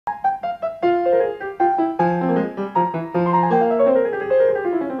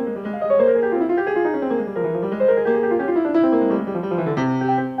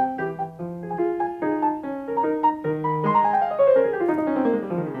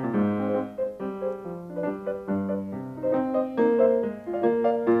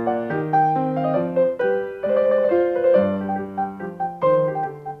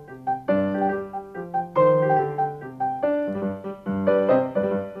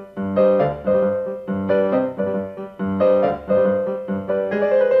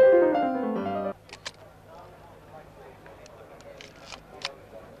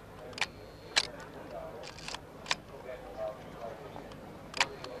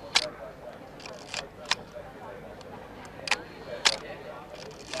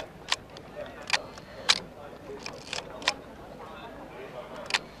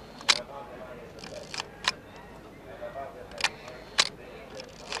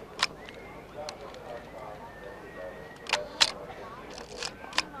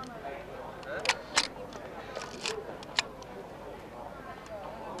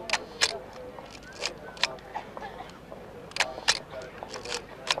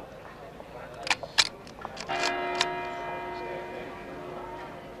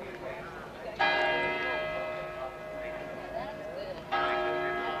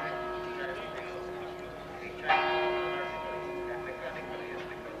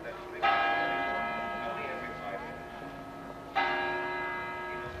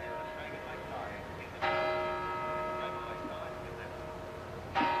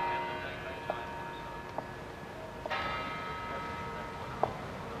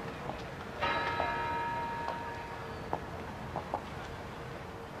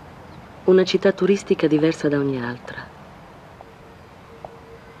Una città turistica diversa da ogni altra,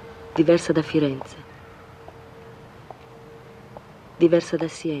 diversa da Firenze, diversa da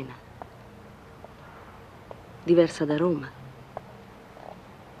Siena, diversa da Roma,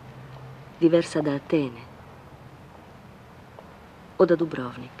 diversa da Atene o da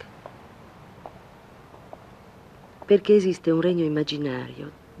Dubrovnik. Perché esiste un regno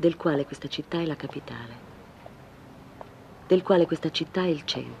immaginario del quale questa città è la capitale, del quale questa città è il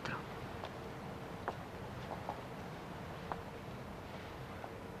centro.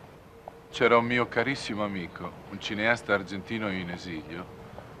 C'era un mio carissimo amico, un cineasta argentino in esilio,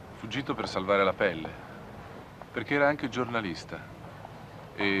 fuggito per salvare la pelle, perché era anche giornalista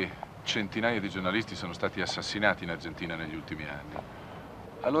e centinaia di giornalisti sono stati assassinati in Argentina negli ultimi anni.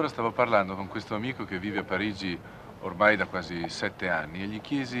 Allora stavo parlando con questo amico che vive a Parigi ormai da quasi 7 anni e gli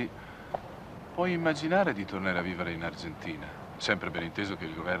chiesi: puoi immaginare di tornare a vivere in Argentina? Sempre ben inteso che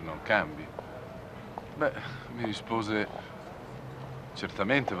il governo cambi. Beh, mi rispose: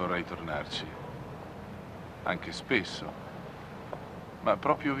 certamente vorrei tornarci, anche spesso, ma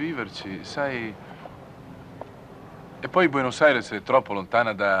proprio viverci, sai. E poi Buenos Aires è troppo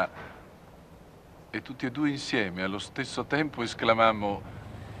lontana da... E tutti e due insieme allo stesso tempo esclamammo: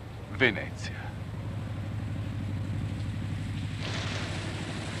 Venezia.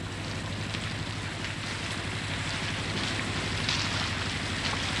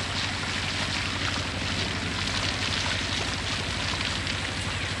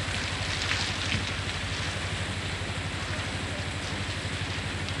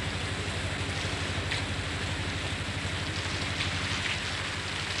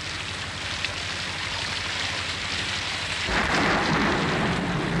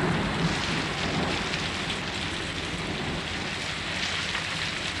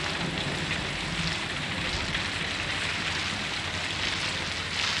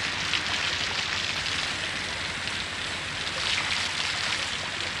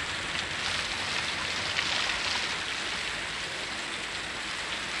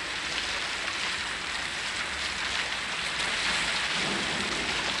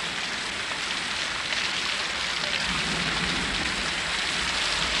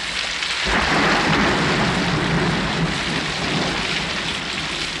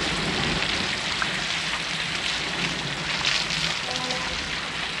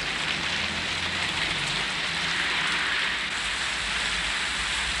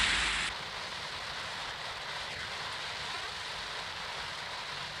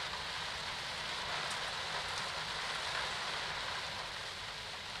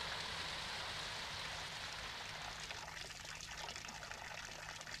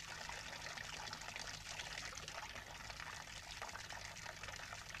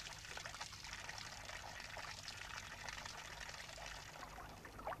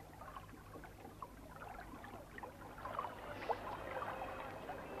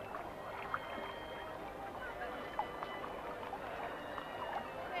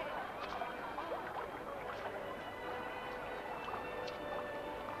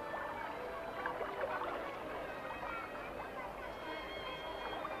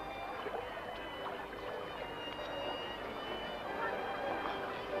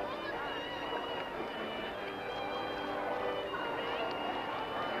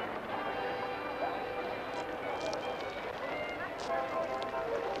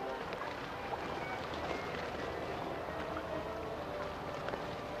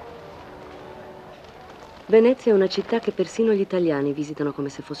 Venezia è una città che persino gli italiani visitano come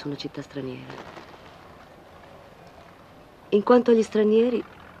se fosse una città straniera. In quanto agli stranieri,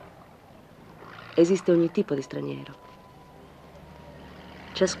 esiste ogni tipo di straniero.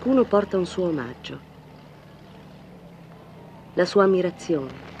 Ciascuno porta un suo omaggio, la sua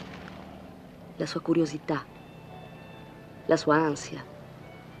ammirazione, la sua curiosità, la sua ansia,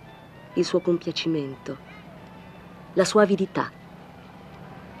 il suo compiacimento, la sua avidità.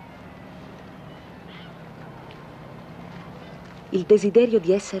 Il desiderio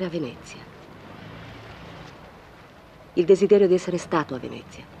di essere a Venezia. Il desiderio di essere stato a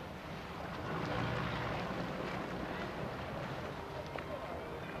Venezia.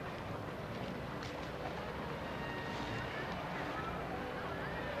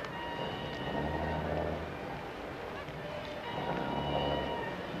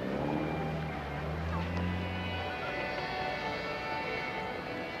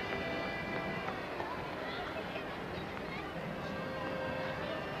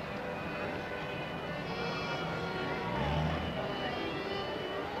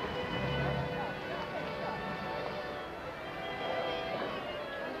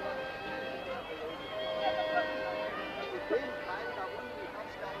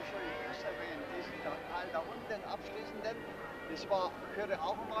 Das gehörte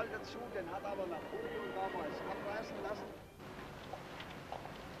auch mal dazu, den hat aber Napoleon damals abreißen lassen.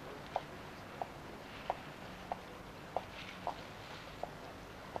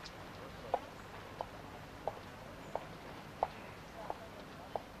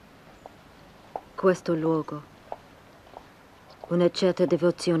 Questo luogo. Una certa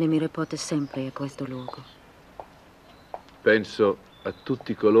devozione mi riporta sempre a questo luogo. Penso a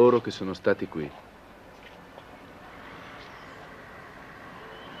tutti coloro che sono stati qui.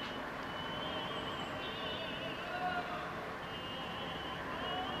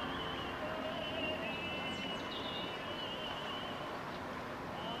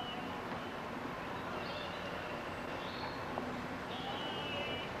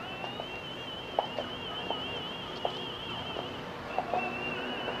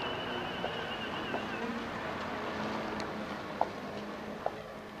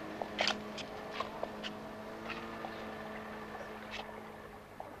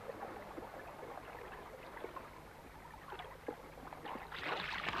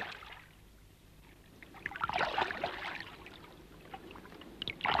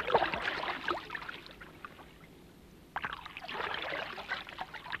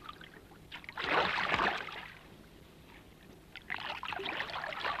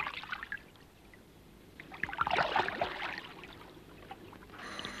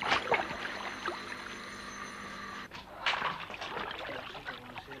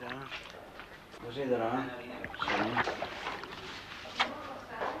 Considera? Sì.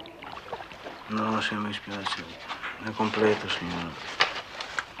 No, sì, mi spiace. È completo, signora.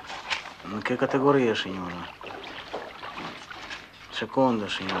 Ma che categoria, signora? Seconda,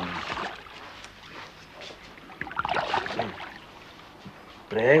 signora. Sì.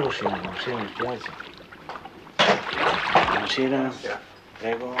 Prego, signora. Sì, mi spiace. Buonasera.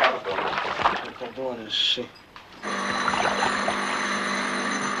 Prego. Perdone, sì.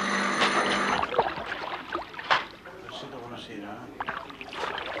 Buonasera.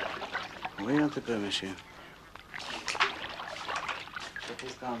 Oui, un petit peu, monsieur. C'est pour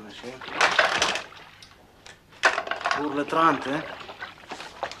quand, monsieur? Pour le 30, hein?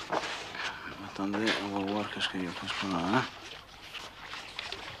 Attendez, on va voir qu'est-ce qu'il y a pour ce là, hein?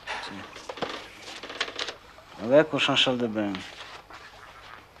 Si. Avec ou sans salle de bain?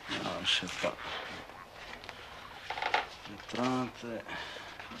 Non, je sais pas. Le 30...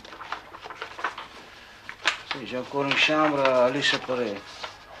 Sì, j'ai encore une chambre à lit séparé.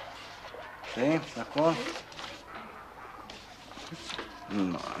 Sì, d'accord?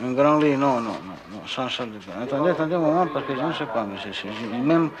 Non, un grand lit, non, sans salle de bain. Attendez un moment, parce que je ne sais pas, monsieur.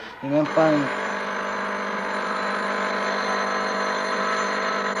 Même pas une...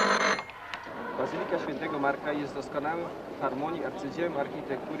 Bazylika Świętego Marka jest doskonałym w harmonii arcydziełem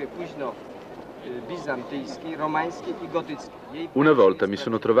architektury bizantyjskiej, romańskiej i gotyckiej. Una volta mi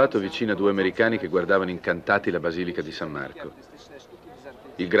sono trovato vicino a due americani che guardavano incantati la Basilica di San Marco.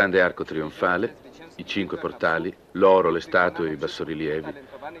 Il grande arco trionfale, i 5 portali, l'oro, le statue e i bassorilievi.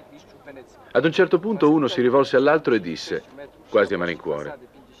 Ad un certo punto uno si rivolse all'altro e disse, quasi a malincuore,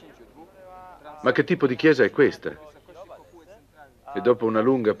 «Ma che tipo di chiesa è questa?» E dopo una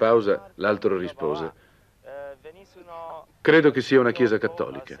lunga pausa l'altro rispose, «Credo che sia una chiesa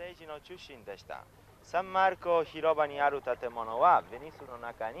cattolica». サンマルコ広場にある建物はベニスの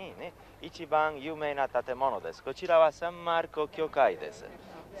中にね一番有名な建物です。こちらはサンマルコ教会です。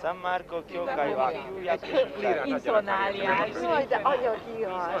San Marco Kyokai wa Jaj, de anyagi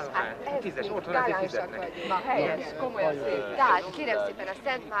az. Hát ez gálánsak vagyunk. Na helyes, komolyan szép. Tehát kérem szépen a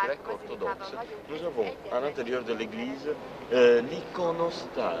Szent Márk bazilikában vagyunk. Nous avons à l'intérieur de l'église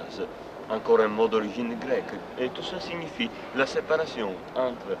l'iconostase, encore un mot d'origine grecque. Et tout ça signifie la séparation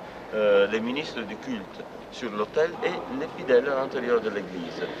entre les ministres du culte sur l'autel et les fidèles à l'intérieur de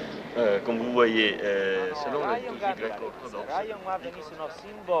l'église. Comme vous voyez, selon la liturgie grecque orthodoxe.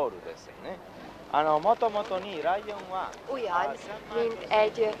 Olyan, mint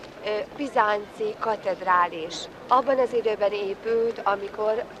egy bizánci katedrális. Abban az időben épült,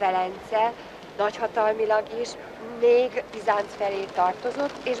 amikor Velence nagyhatalmilag is még Bizánc felé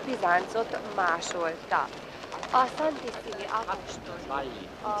tartozott, és Bizáncot másolta. A Santissimi Apostol.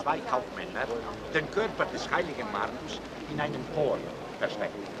 Zwei Kaufmänner den Körper des heiligen Markus in einem Tor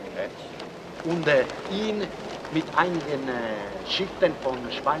versteckt und ihn mit einigen Schichten von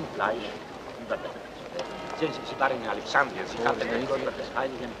Schweinfleisch überdeckt. Sie waren in Alexandrien, sie hatten den Körper des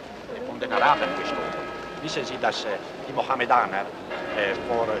Heiligen von den Arabern gestohlen. Wissen Sie, dass die Mohammedaner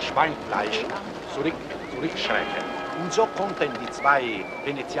vor Schweinfleisch zurückschrecken? Und so konnten die zwei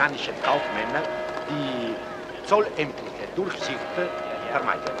venezianischen Kaufmänner die zollämtliche Durchsicht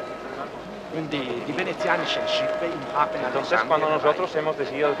vermeiden. Und die venezianischen Schiffe im Hafen Entonces, cuando nosotros hemos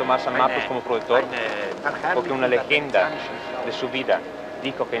decidido de tomar San Marcos como productor, porque una leyenda de su vida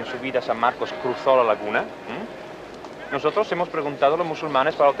dijo que en su vida San Marcos cruzó la laguna, nosotros hemos preguntado a los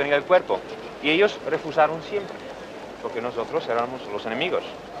musulmanes para obtener el cuerpo y ellos refusaron siempre, porque nosotros éramos los enemigos.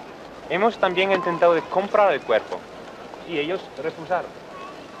 Hemos también intentado de comprar el cuerpo y ellos refusaron.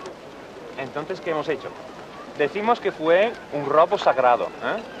 Entonces, ¿qué hemos hecho? Decimos que fue un robo sagrado.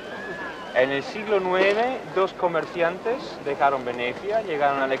 En el siglo IX, dos comerciantes dejaron Venecia,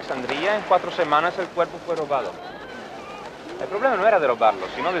 llegaron a Alejandría, en 4 semanas el cuerpo fue robado. El problema no era de robarlo,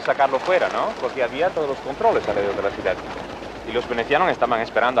 sino de sacarlo fuera, ¿no? Porque había todos los controles alrededor de la ciudad. Y los venecianos estaban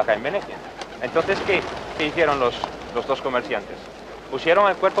esperando acá en Venecia. Entonces, ¿qué hicieron los dos comerciantes? Pusieron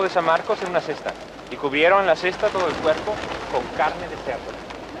el cuerpo de San Marcos en una cesta y cubrieron en la cesta todo el cuerpo con carne de cerdo.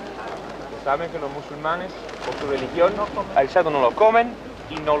 Saben que los musulmanes, por su religión, al cerdo no lo comen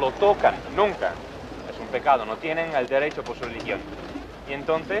y no lo tocan, nunca. Es un pecado, no tienen el derecho por su religión. Y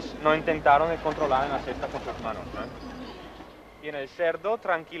entonces no intentaron de controlar en la cesta con sus manos, ¿no? Y en el cerdo,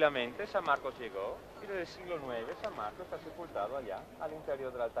 tranquilamente, San Marcos llegó, y desde el siglo IX San Marcos está sepultado allá, al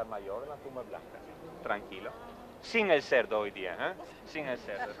interior del altar mayor, en la tumba blanca. Tranquilo. Sin el cerdo hoy día, ¿eh? Sin el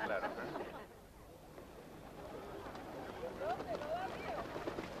cerdo, es claro.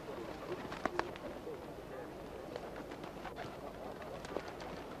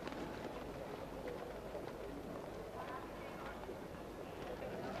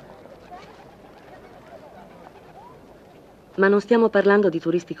 Ma non stiamo parlando di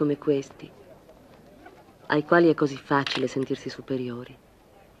turisti come questi, ai quali è così facile sentirsi superiori.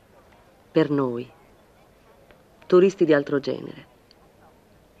 Per noi, turisti di altro genere.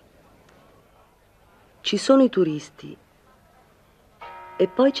 Ci sono i turisti e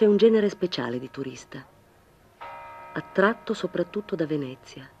poi c'è un genere speciale di turista, attratto soprattutto da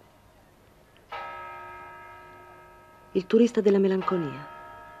Venezia. Il turista della melanconia.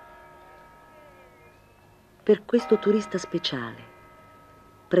 Per questo turista speciale,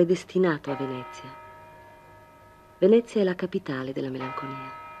 predestinato a Venezia. Venezia è la capitale della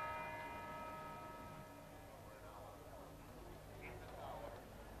melanconia.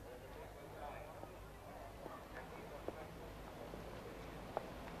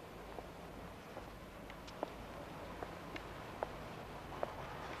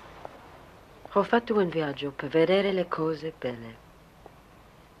 Ho fatto un viaggio per vedere le cose belle.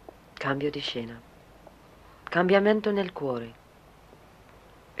 Cambio di scena. Cambiamento nel cuore.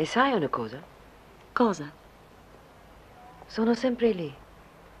 E sai una cosa? Cosa? Sono sempre lì.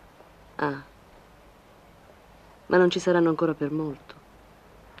 Ah. Ma non ci saranno ancora per molto.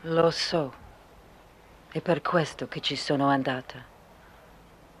 Lo so. È per questo che ci sono andata.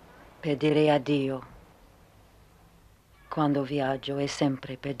 Per dire addio. Quando viaggio è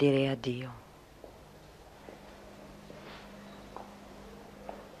sempre per dire addio.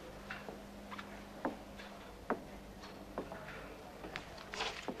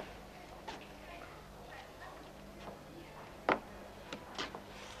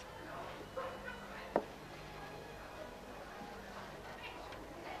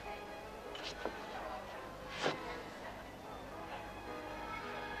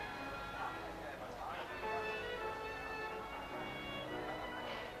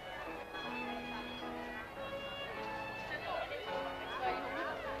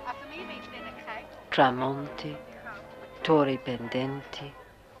 Tramonti, torri pendenti,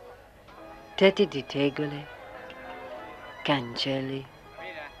 tetti di tegole, cancelli,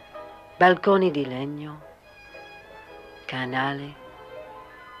 balconi di legno, canali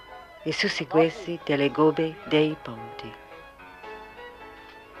e susseguessi delle gobbe dei ponti.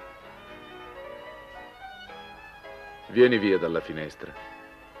 Vieni via dalla finestra,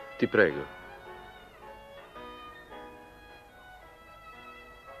 ti prego.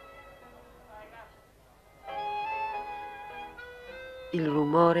 Il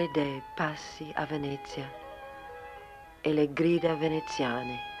rumore dei passi a Venezia e le grida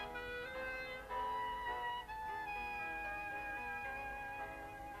veneziane.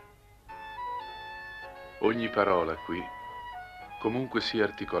 Ogni parola qui, comunque sia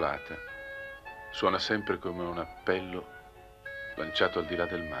articolata, suona sempre come un appello lanciato al di là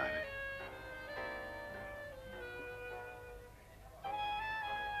del mare.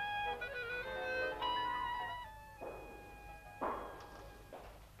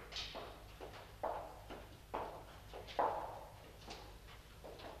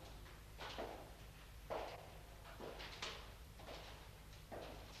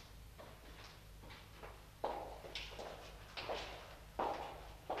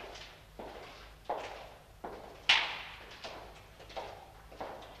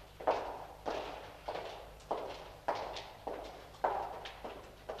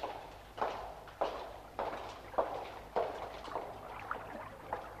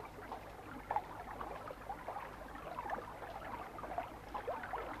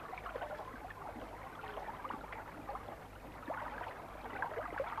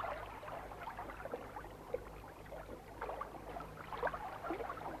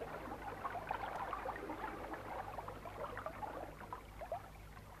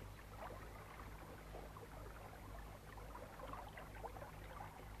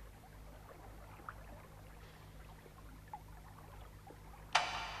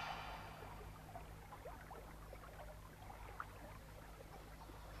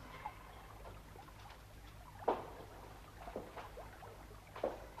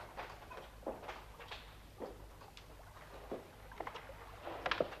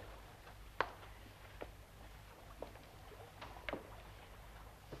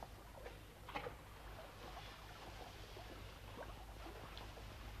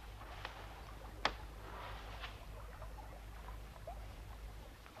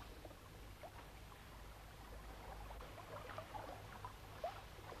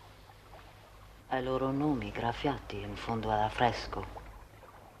 I loro nomi graffiati in fondo all'affresco.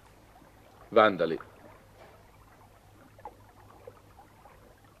 Vandali.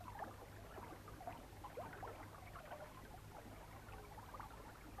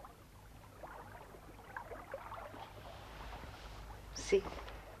 Sì.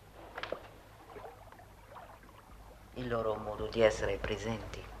 Il loro modo di essere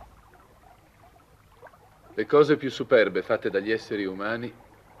presenti. Le cose più superbe fatte dagli esseri umani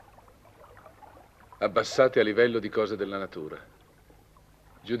abbassate a livello di cose della natura.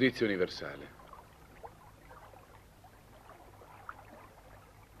 Giudizio universale.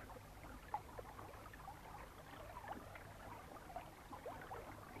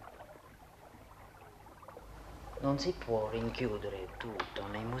 Non si può rinchiudere tutto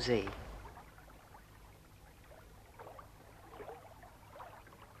nei musei.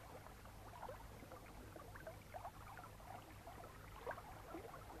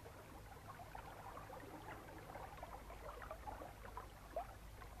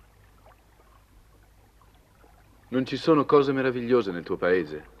 Non ci sono cose meravigliose nel tuo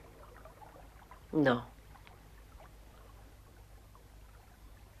paese? No.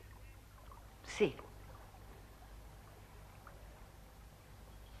 Sì.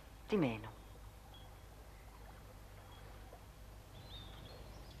 Di meno.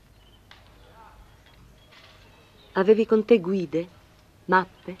 Avevi con te guide,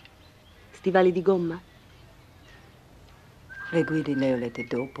 mappe, stivali di gomma? Le guide le ho lette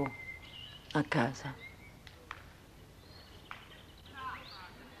dopo, a casa.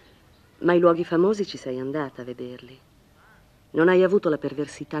 Ma i luoghi famosi ci sei andata a vederli. Non hai avuto la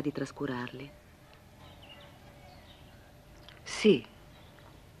perversità di trascurarli. Sì,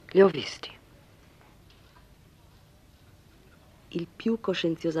 li ho visti. Il più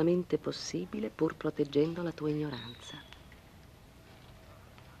coscienziosamente possibile, pur proteggendo la tua ignoranza.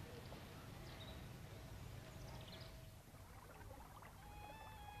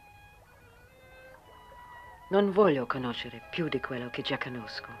 Non voglio conoscere più di quello che già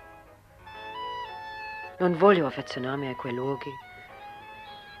conosco. Non voglio affezionarmi a quei luoghi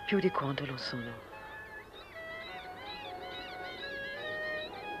più di quanto lo sono.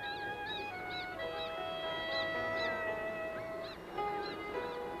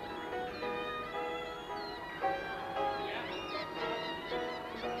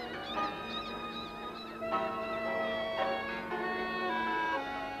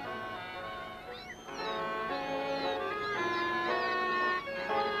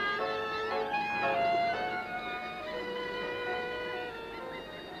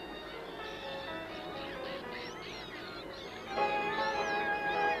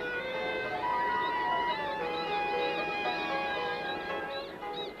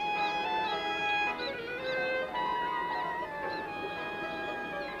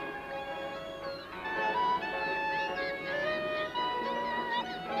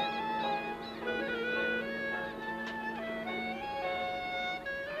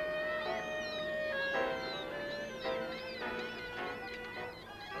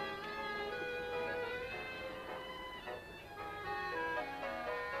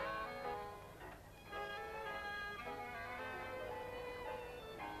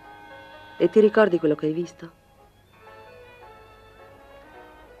 E ti ricordi quello che hai visto?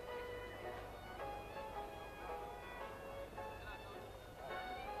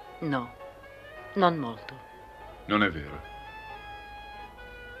 No, non molto. Non è vero.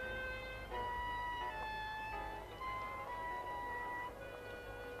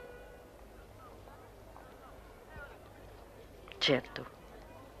 Certo,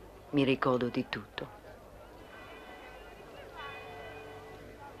 mi ricordo di tutto.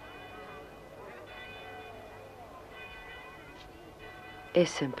 È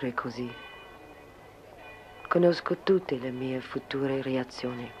sempre così. Conosco tutte le mie future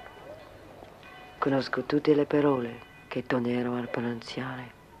reazioni. Conosco tutte le parole che tornerò a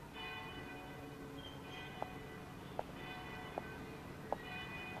pronunciare.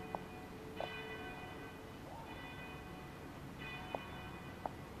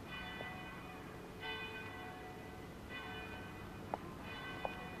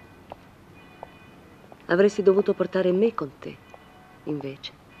 Avresti dovuto portare me con te,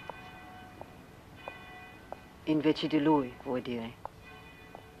 invece. Invece di lui, vuoi dire?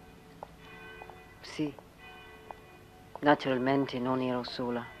 Sì. Naturalmente non ero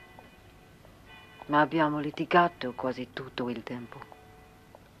sola. Ma abbiamo litigato quasi tutto il tempo.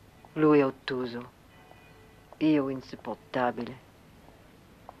 Lui ottuso, io insopportabile.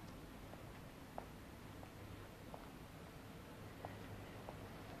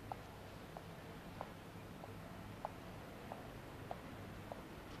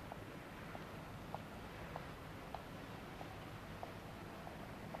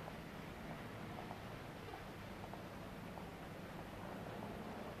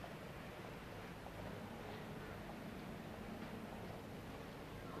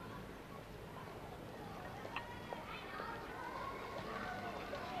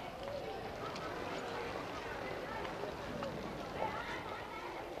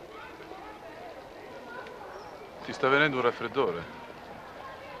 Ti sta venendo un raffreddore?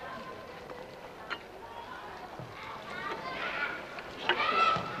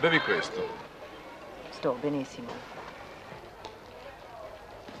 Bevi questo. Sto benissimo.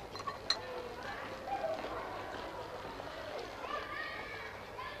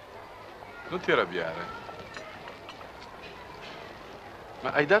 Non ti arrabbiare.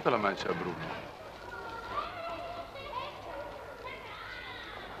 Ma hai dato la mancia a Bruno?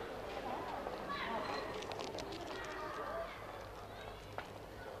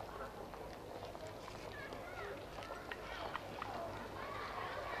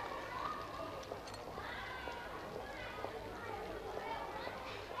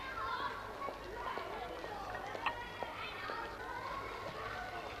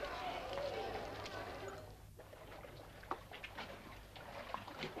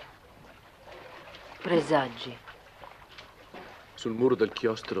 Presagi. Sul muro del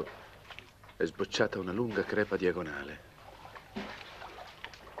chiostro è sbocciata una lunga crepa diagonale.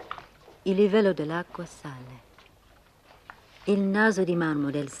 Il livello dell'acqua sale. Il naso di marmo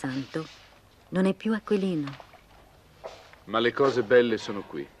del santo non è più aquilino. Ma le cose belle sono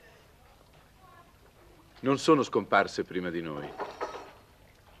qui. Non sono scomparse prima di noi.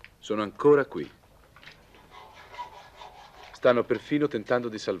 Sono ancora qui. Stanno perfino tentando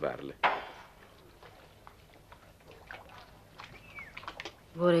di salvarle.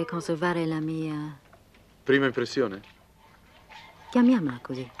 Vorrei conservare la mia... Prima impressione? Chiamiamola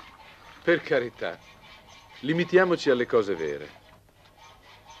così. Per carità, limitiamoci alle cose vere.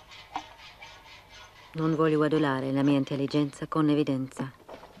 Non voglio adulare la mia intelligenza con evidenza.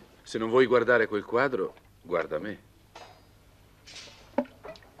 Se non vuoi guardare quel quadro, guarda me.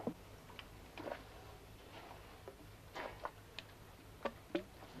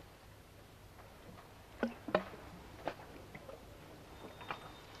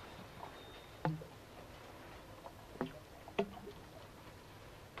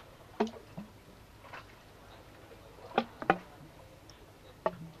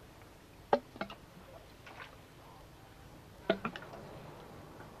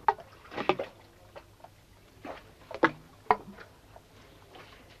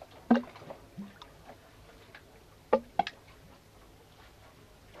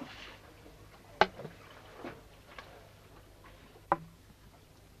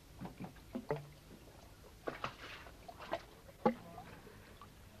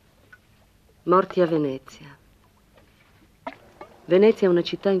 Morti a Venezia. Venezia è una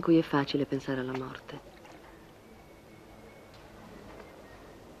città in cui è facile pensare alla morte.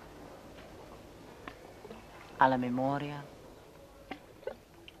 Alla memoria.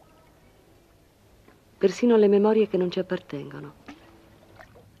 Persino alle memorie che non ci appartengono.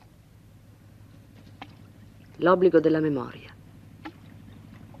 L'obbligo della memoria.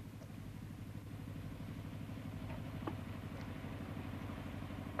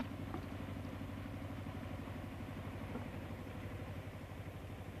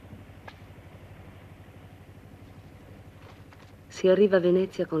 Si arriva a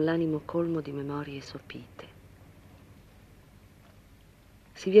Venezia con l'animo colmo di memorie sopite.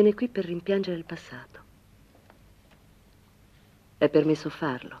 Si viene qui per rimpiangere il passato. È permesso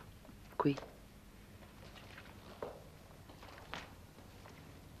farlo, qui.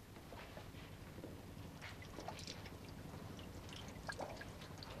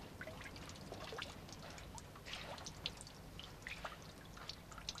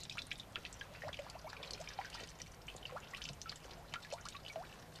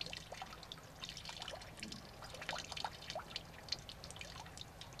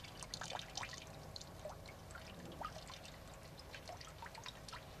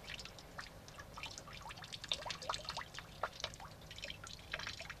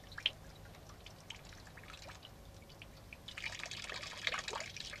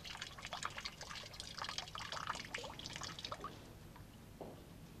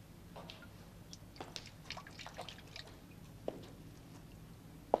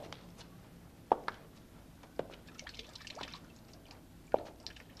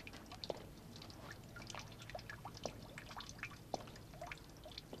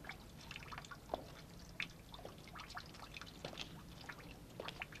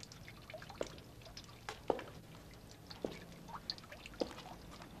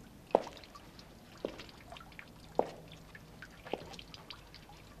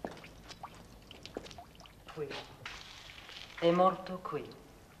 Qui. È morto qui,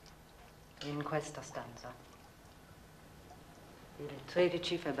 in questa stanza, il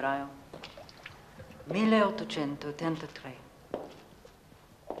 13 febbraio 1883.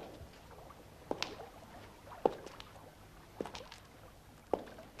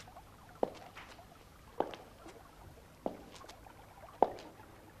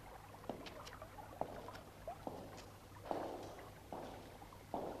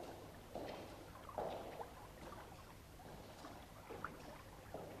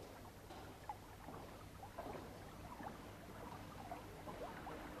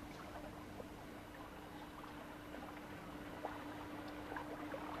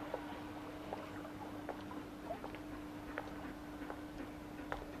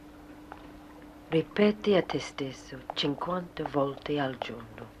 Ripeti a te stesso 50 volte al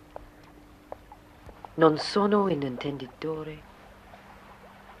giorno. Non sono un intenditore,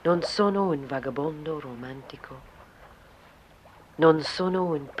 non sono un vagabondo romantico, non sono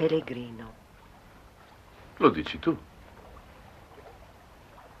un pellegrino. Lo dici tu.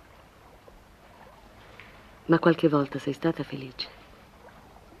 Ma qualche volta sei stata felice.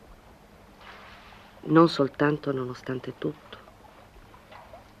 Non soltanto nonostante tutto.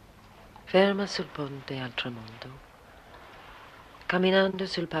 Ferma sul ponte al tramonto, camminando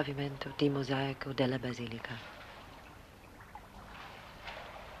sul pavimento di mosaico della basilica.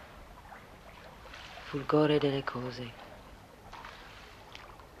 Fulgore delle cose,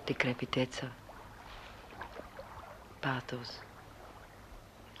 decrepitezza, pathos,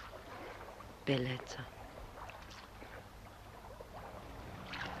 bellezza.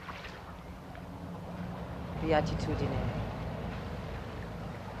 Beatitudine.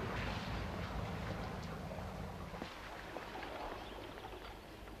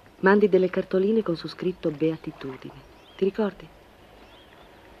 Mandi delle cartoline con su scritto beatitudine. Ti ricordi?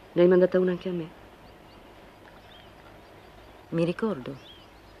 Ne hai mandata una anche a me. Mi ricordo.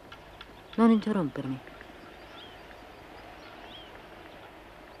 Non interrompermi.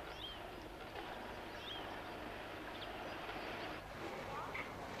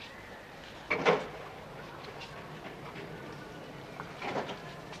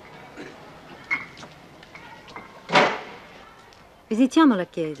 Visitiamo la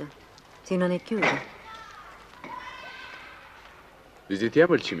chiesa, se non è chiusa.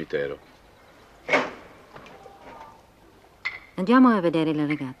 Visitiamo il cimitero. Andiamo a vedere la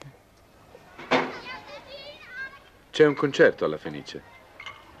regata. C'è un concerto alla Fenice.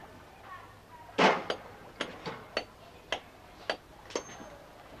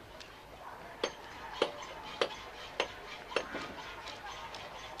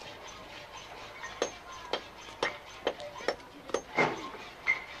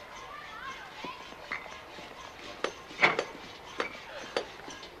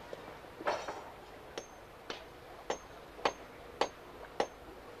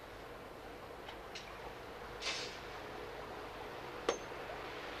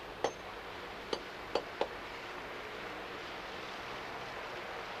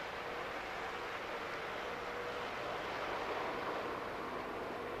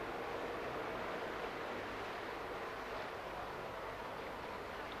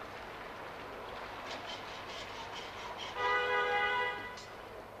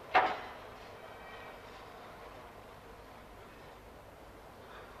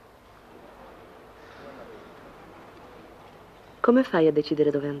 Come fai a decidere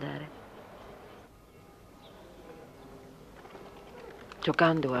dove andare?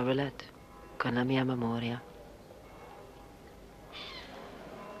 Giocando a roulette con la mia memoria.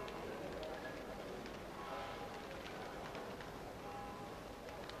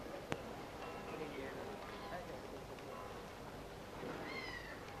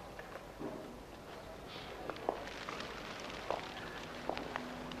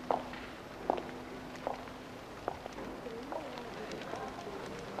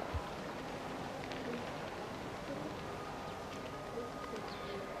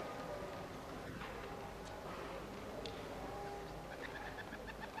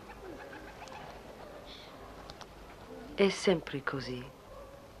 È sempre così.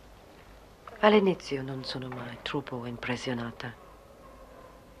 All'inizio non sono mai troppo impressionata.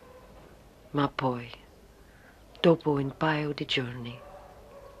 Ma poi, dopo un paio di giorni,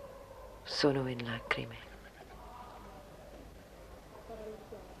 sono in lacrime.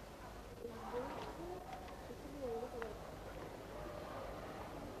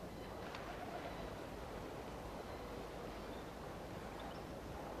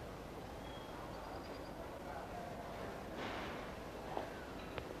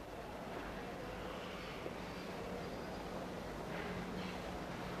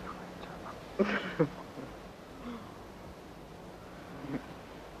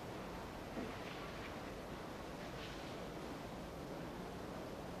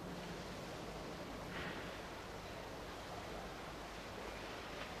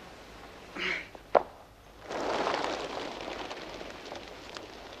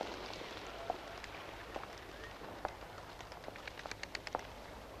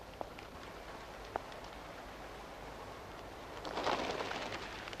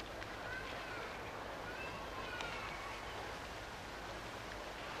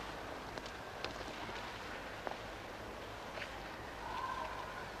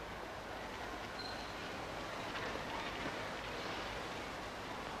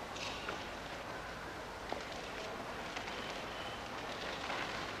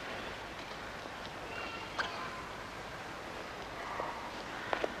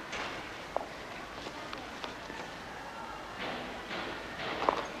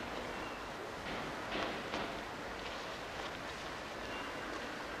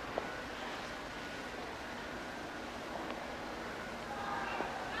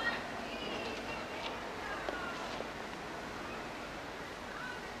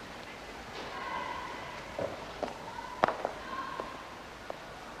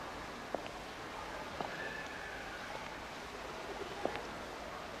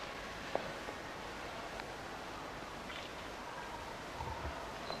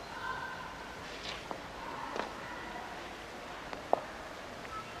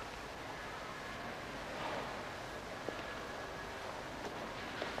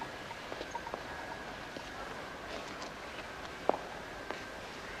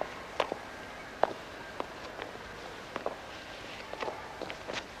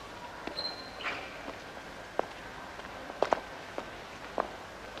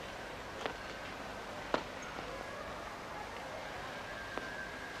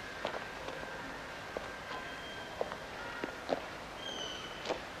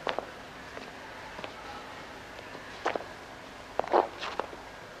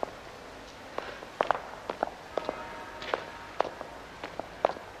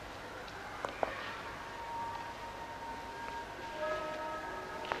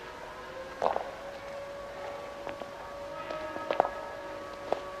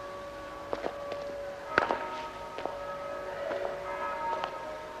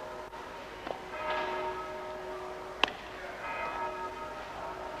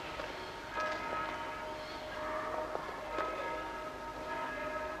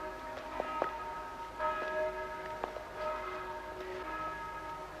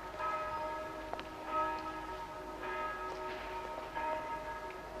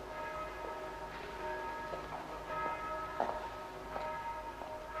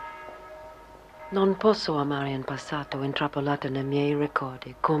 Non posso amare un passato intrappolato nei miei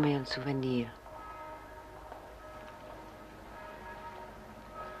ricordi come un souvenir.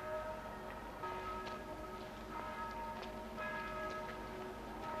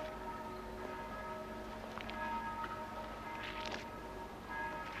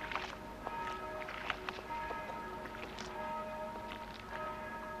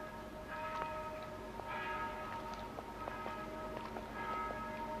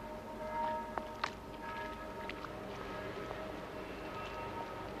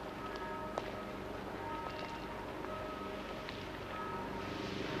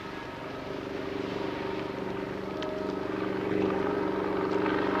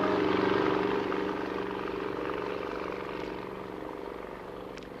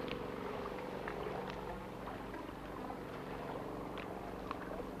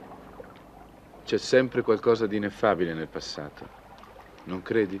 C'è sempre qualcosa di ineffabile nel passato, non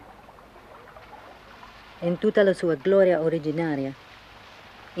credi? In tutta la sua gloria originaria,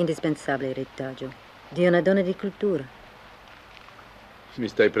 indispensabile retaggio di una donna di cultura. Mi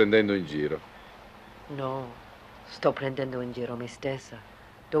stai prendendo in giro. No, sto prendendo in giro me stessa.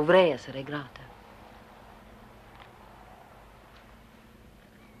 Dovrei essere grata.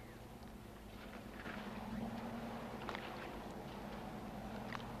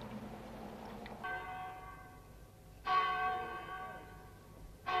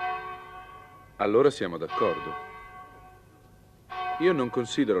 Allora siamo d'accordo. Io non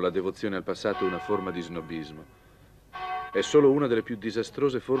considero la devozione al passato una forma di snobismo. È solo una delle più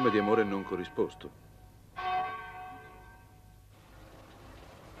disastrose forme di amore non corrisposto.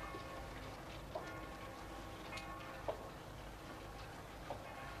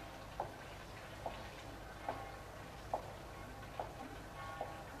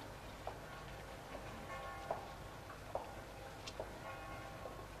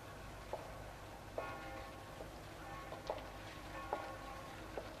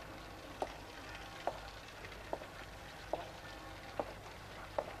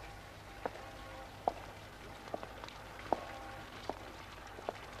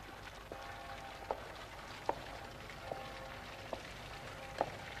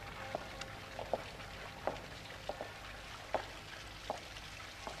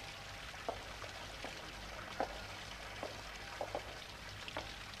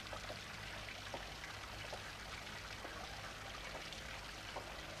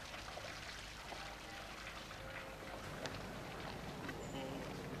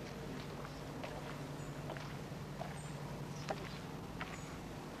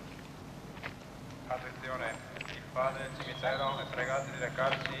 Attenzione, il padre del cimitero è pregato di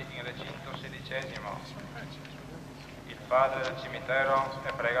recarsi in recinto XVI. Il padre del cimitero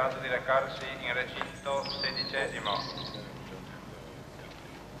è pregato di recarsi in recinto XVI.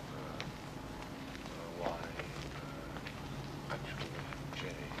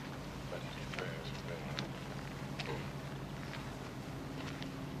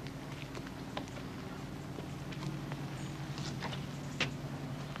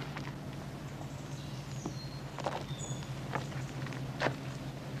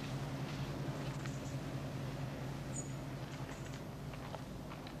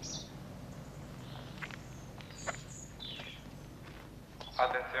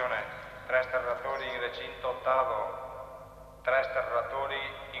 Attenzione, 3 sterratori in recinto ottavo. 3 sterratori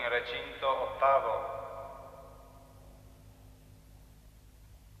in recinto ottavo.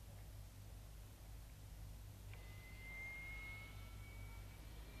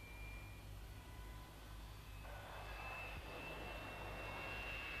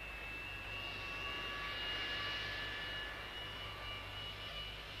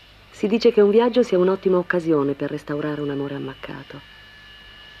 Si dice che un viaggio sia un'ottima occasione per restaurare un amore ammaccato.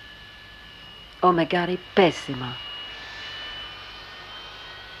 O magari pessima.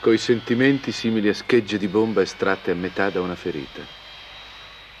 Coi sentimenti simili a schegge di bomba estratte a metà da una ferita.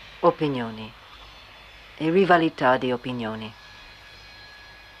 Opinioni. E rivalità di opinioni.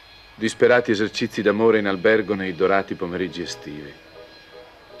 Disperati esercizi d'amore in albergo nei dorati pomeriggi estivi.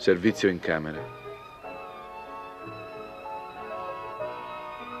 Servizio in camera.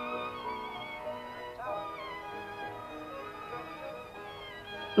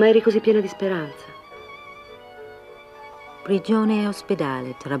 Ma eri così piena di speranza. Prigione e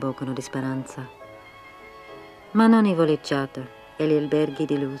ospedale traboccano di speranza, ma non i voleggiata e gli alberghi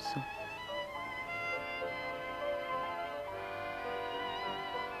di lusso.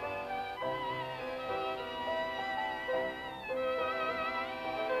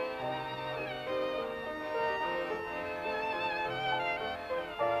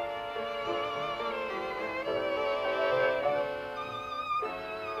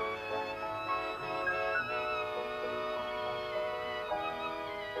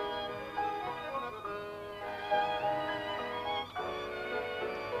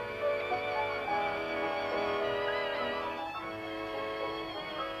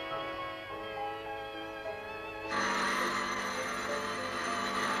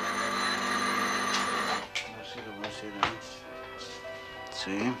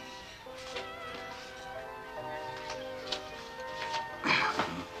 Sì.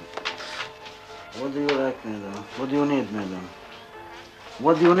 What do you like, madam? What do you need, madam?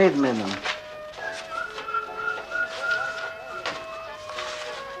 What do you need, madam?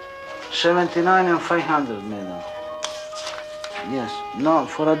 $79 and $500, madam. Yes. No,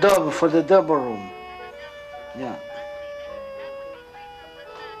 for the double room. Yeah.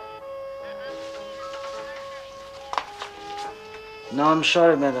 No, I'm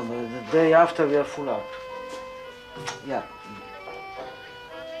sorry, madam. The day after we are full up. Yeah.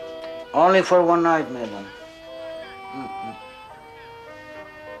 Only for one night, madam.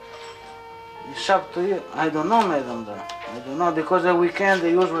 It's up to you. I don't know, madam, though. I don't know, because the weekend,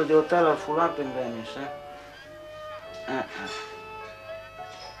 usually the hotel are full up in Venice,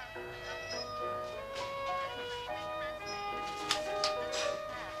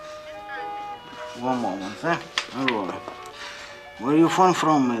 One moment, Allora. Where you phone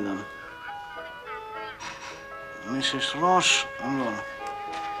from, madam? Mrs. Ross, allora.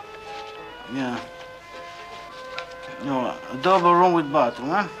 Yeah. No, a double room with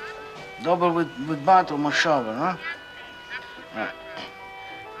bathroom, Double with bathroom and shower,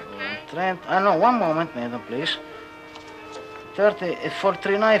 Trent, no, one moment, madam, please. 30, for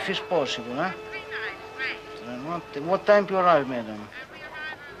 3 nights if possible, What time you arrive, madam?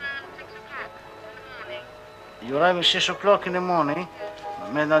 You arrive at 6 o'clock in the morning?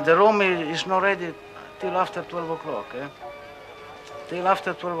 Madam, the room is not ready till after 12 o'clock, Till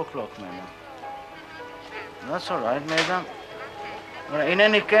after 12 o'clock, madam. That's all right, madam. Well, in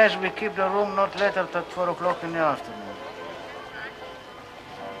any case, we keep the room not later than 4 o'clock in the afternoon.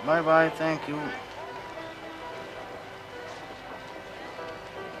 Bye-bye, thank you.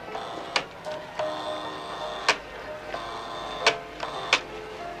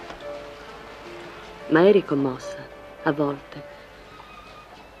 Ma eri commossa, a volte.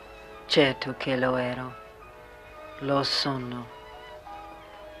 Certo che lo ero. Lo sono.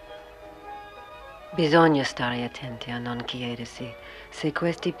 Bisogna stare attenti a non chiedersi se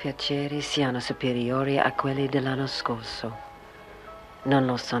questi piaceri siano superiori a quelli dell'anno scorso. Non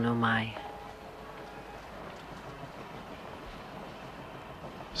lo sono mai.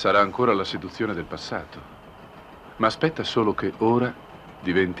 Sarà ancora la seduzione del passato, ma aspetta solo che ora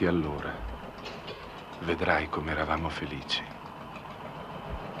diventi allora. Vedrai come eravamo felici.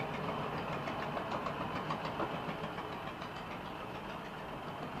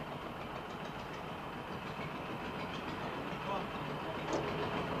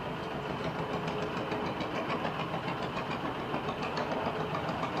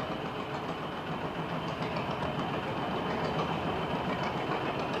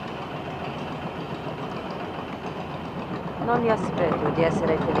 Non mi aspetto di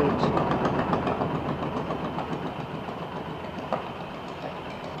essere felice.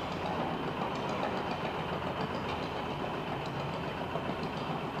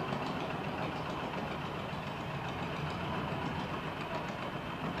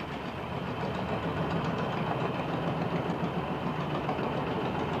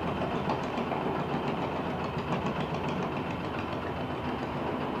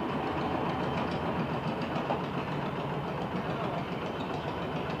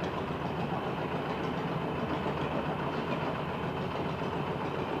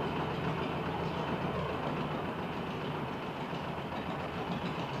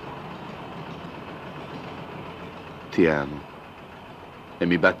 Ti amo e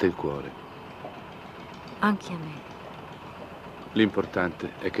mi batte il cuore. Anche a me.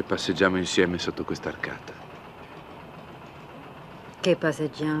 L'importante è che passeggiamo insieme sotto quest'arcata. Che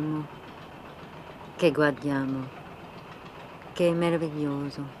passeggiamo, che guardiamo, che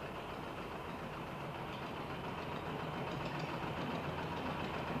meraviglioso.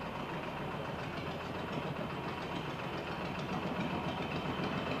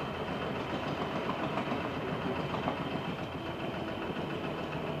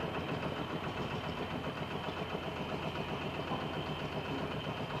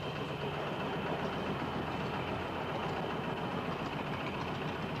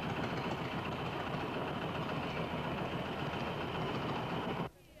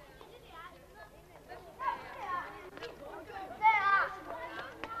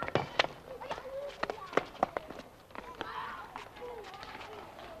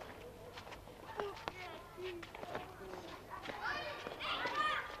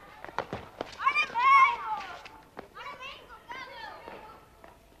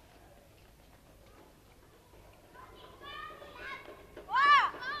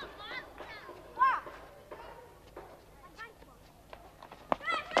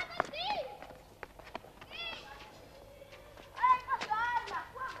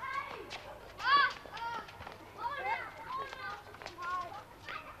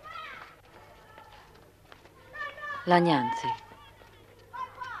 L'Agnanzi.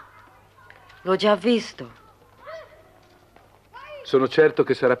 L'ho già visto. Sono certo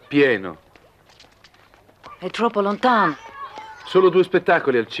che sarà pieno. È troppo lontano. Solo 2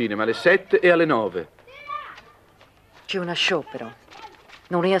 spettacoli al cinema, alle 7 e alle 9. C'è una sciopero.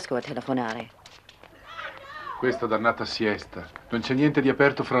 Non riesco a telefonare. Questa dannata siesta. Non c'è niente di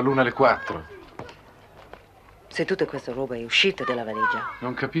aperto fra l'1 e le 4. Se tutta questa roba è uscita dalla valigia.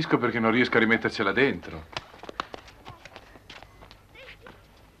 Non capisco perché non riesco a rimettercela dentro.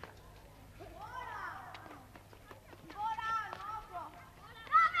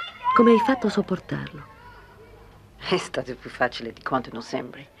 Come hai fatto a sopportarlo? È stato più facile di quanto non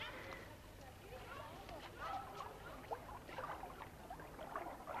sembri.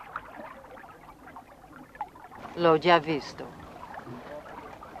 L'ho già visto.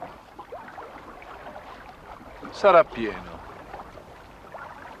 Sarà pieno.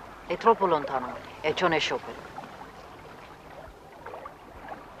 È troppo lontano e c'è un sciopero.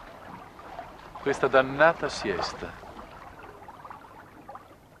 Questa dannata siesta.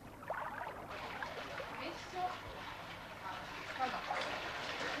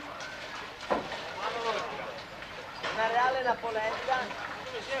 Una reale napoletta.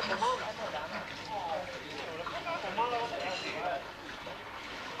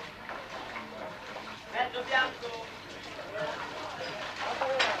 Mezzo bianco.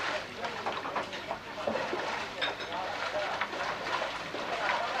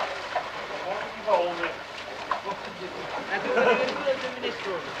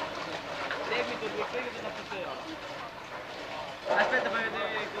 Seguito 2 kg della poterola. Aspetta, fai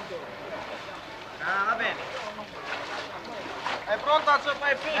vedere il contorno. Ah, va bene. È pronto a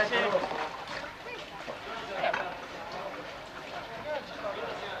sopra i pesci?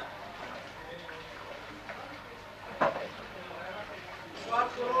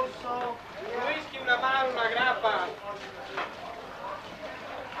 Quarto rosso, un whisky, una mano, una grappa.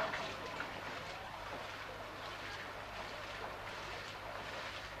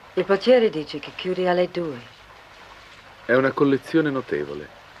 Il portiere dice che chiudi alle 2. È una collezione notevole.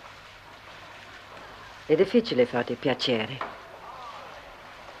 È difficile farti piacere.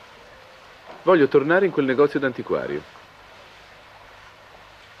 Voglio tornare in quel negozio d'antiquario.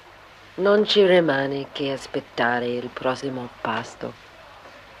 Non ci rimane che aspettare il prossimo pasto.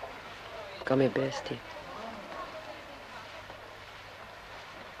 Come bestie.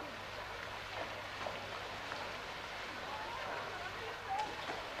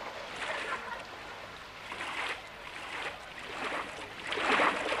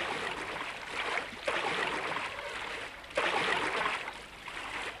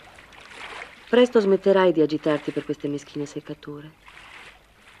 Presto smetterai di agitarti per queste meschine seccature.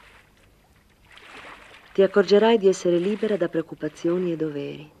 Ti accorgerai di essere libera da preoccupazioni e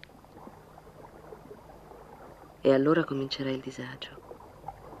doveri. E allora comincerà il disagio.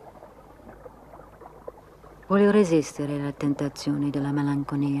 Voglio resistere alla tentazione della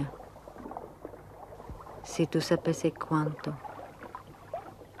malinconia. Se tu sapessi quanto.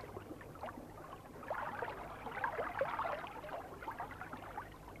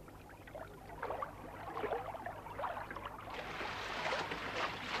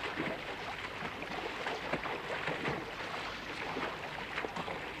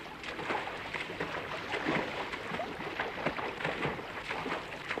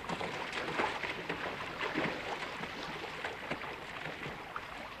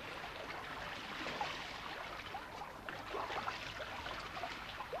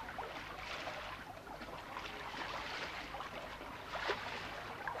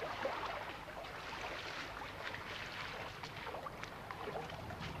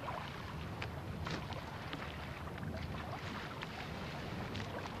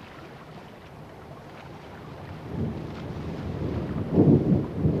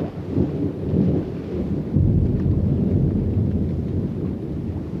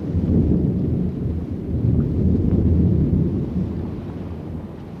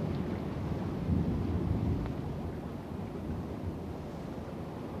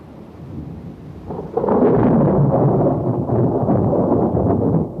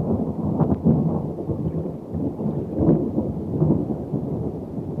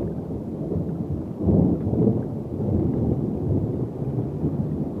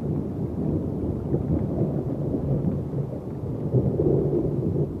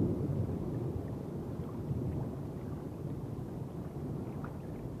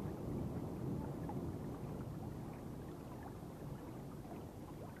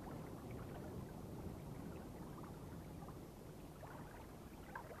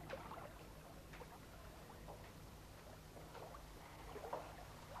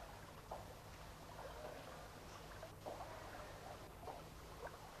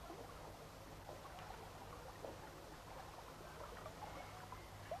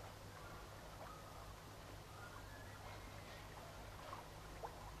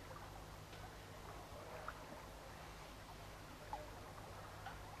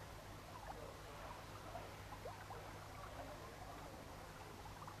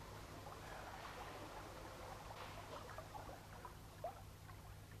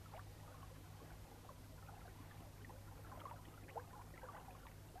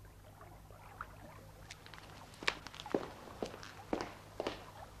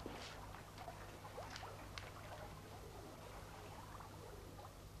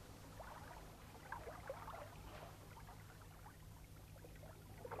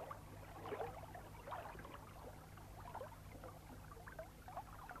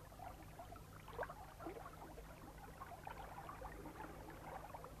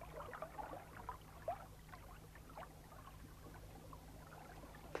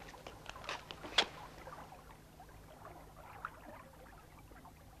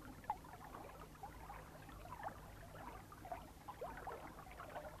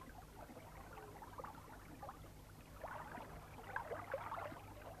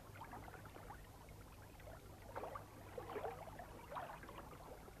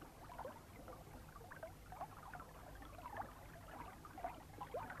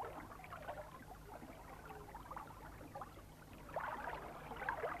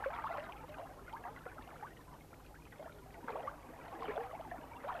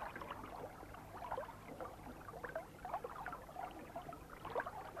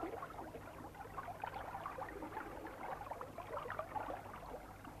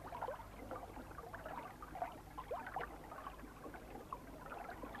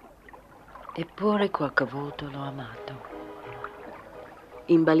 Eppure qualche volta l'ho amato.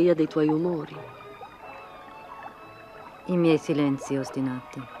 In balia dei tuoi umori. I miei silenzi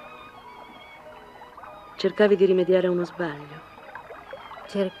ostinati. Cercavi di rimediare a uno sbaglio.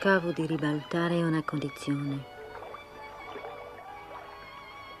 Cercavo di ribaltare una condizione.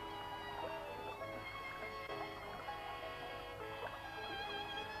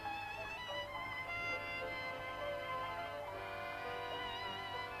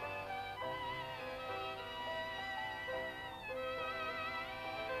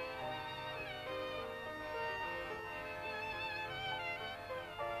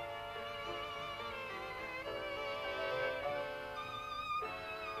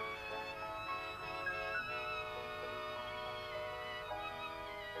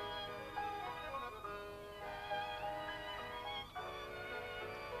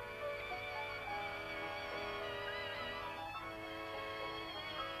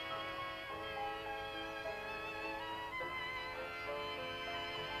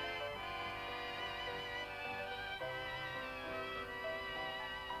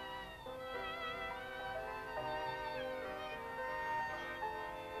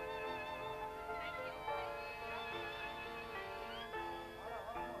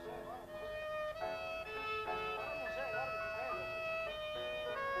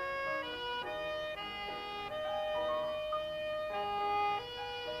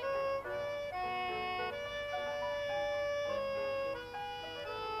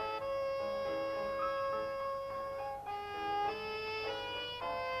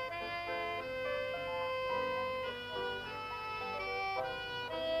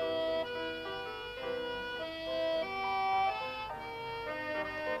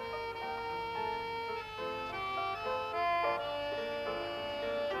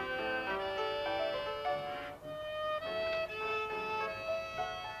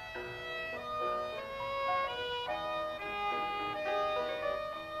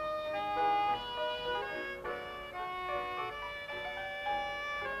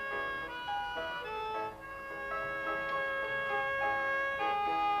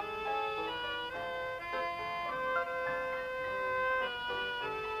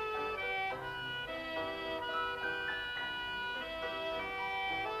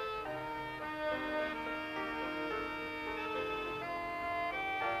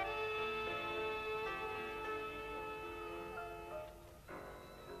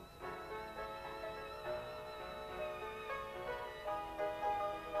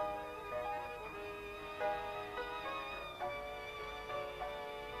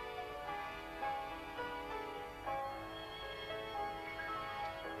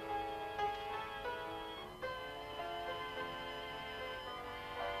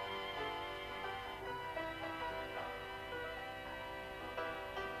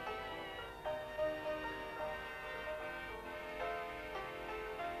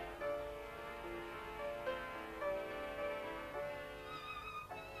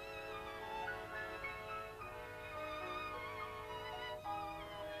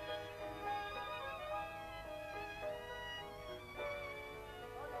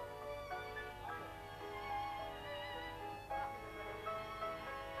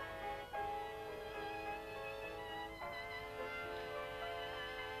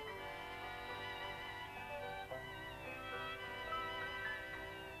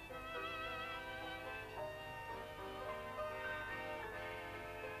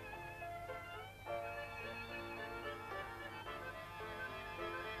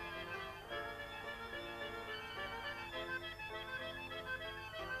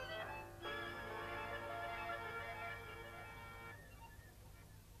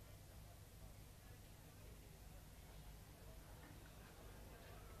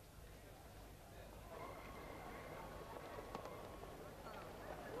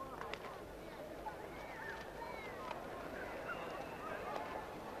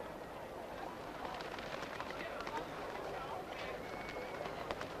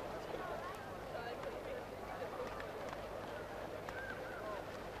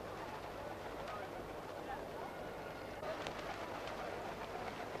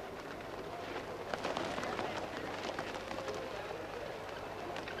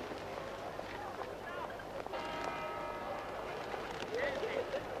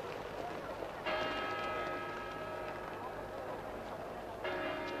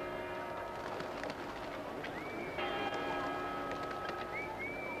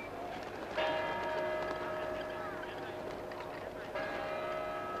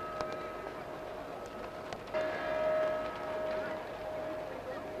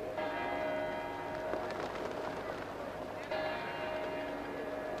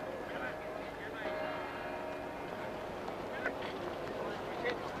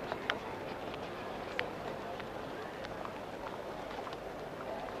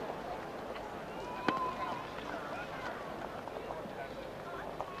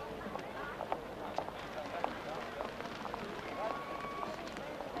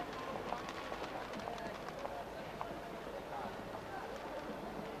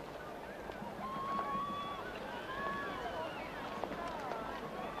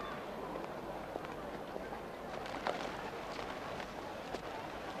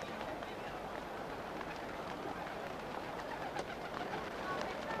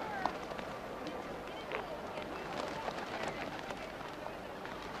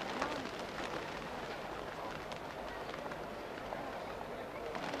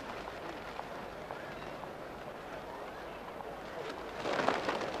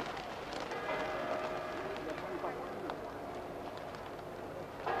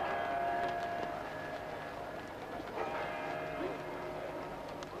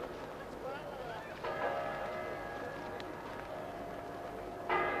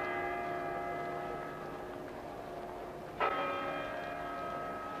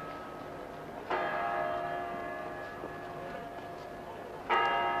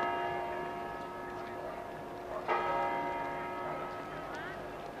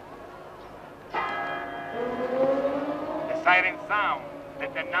 siren sound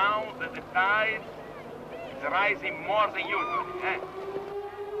that announce that the tide is rising more than usual.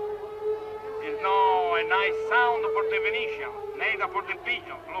 It's no a nice sound for the Venetians, neither for the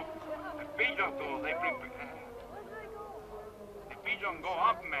pigeons. Look, the pigeons too, they prepare. The pigeons go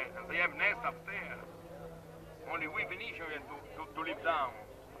up, man, and they have nests upstairs. Only we Venetians have to live down.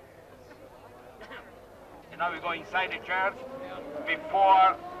 And now we go inside the church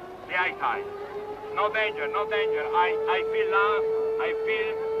before the high tide. No danger, no danger. I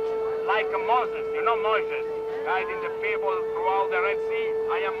feel like Moses. You know Moses, guiding the people throughout the Red Sea.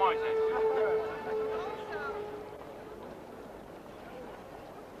 I am Moses.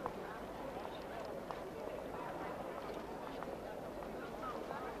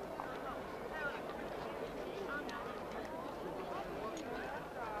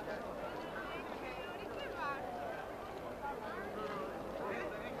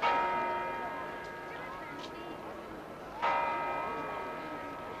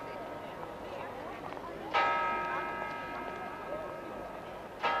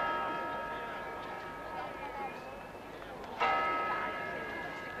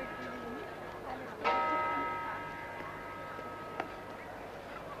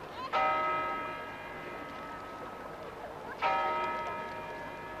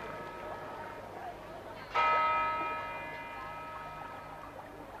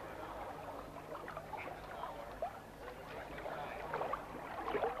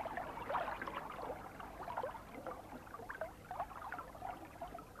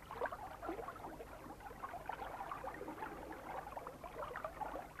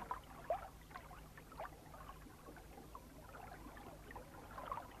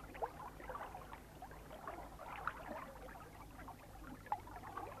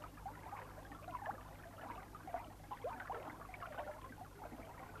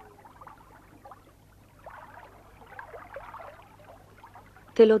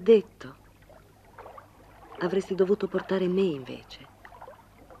 Te l'ho detto. Avresti dovuto portare me invece.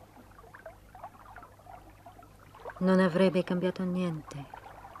 Non avrebbe cambiato niente.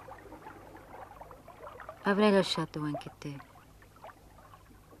 Avrei lasciato anche te.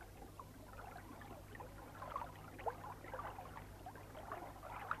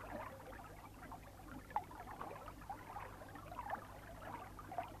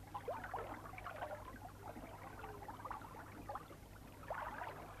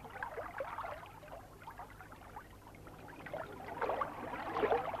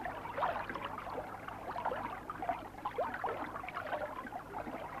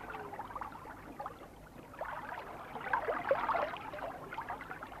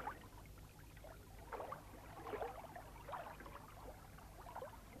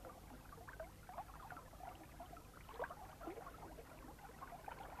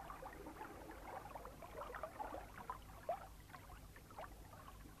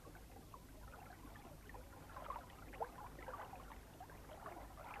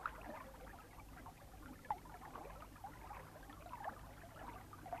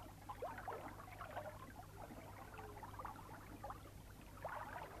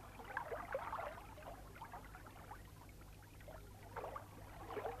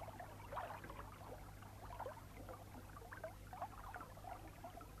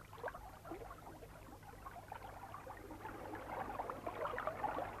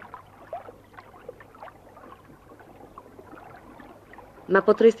 Ma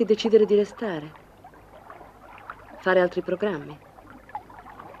potresti decidere di restare? Fare altri programmi?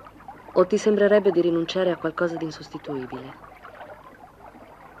 O ti sembrerebbe di rinunciare a qualcosa di insostituibile?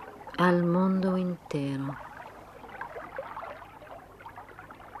 Al mondo intero.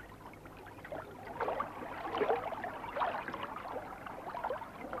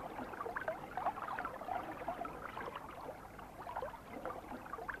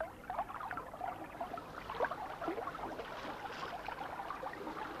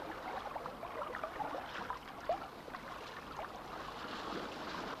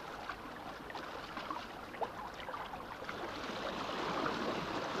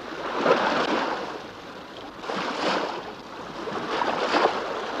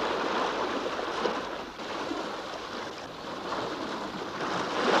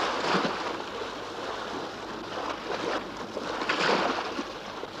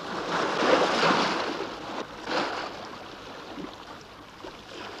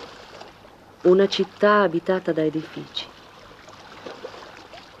 Una città abitata da edifici.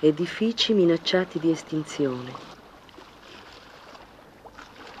 Edifici minacciati di estinzione.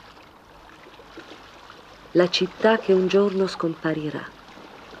 La città che un giorno scomparirà.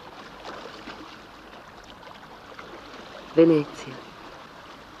 Venezia.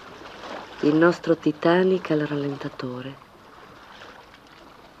 Il nostro Titanic al rallentatore.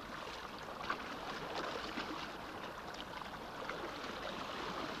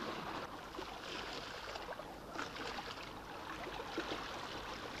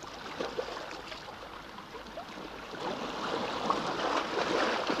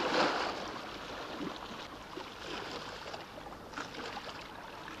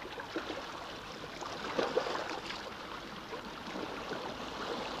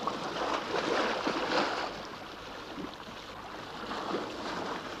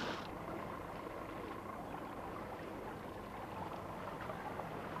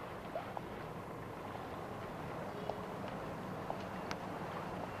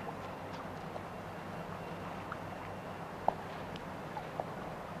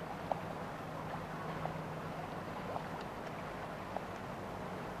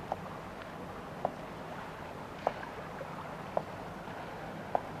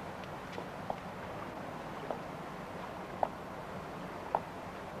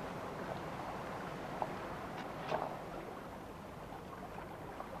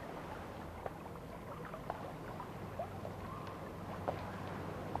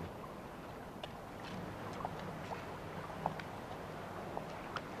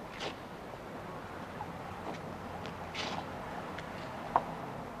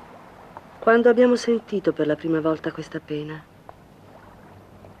 Quando abbiamo sentito per la prima volta questa pena?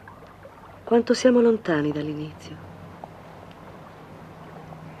 Quanto siamo lontani dall'inizio?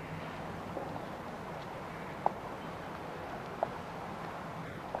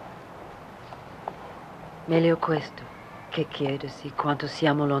 Meglio questo che chiedersi quanto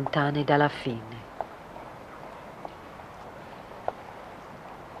siamo lontani dalla fine.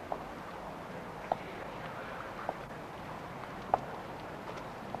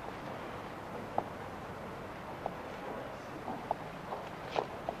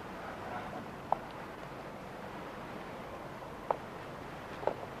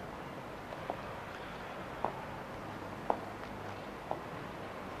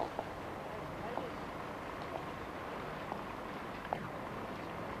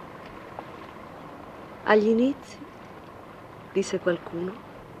 Agli inizi, disse qualcuno,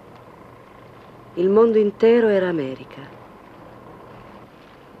 il mondo intero era America,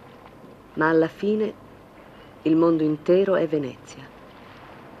 ma alla fine il mondo intero è Venezia.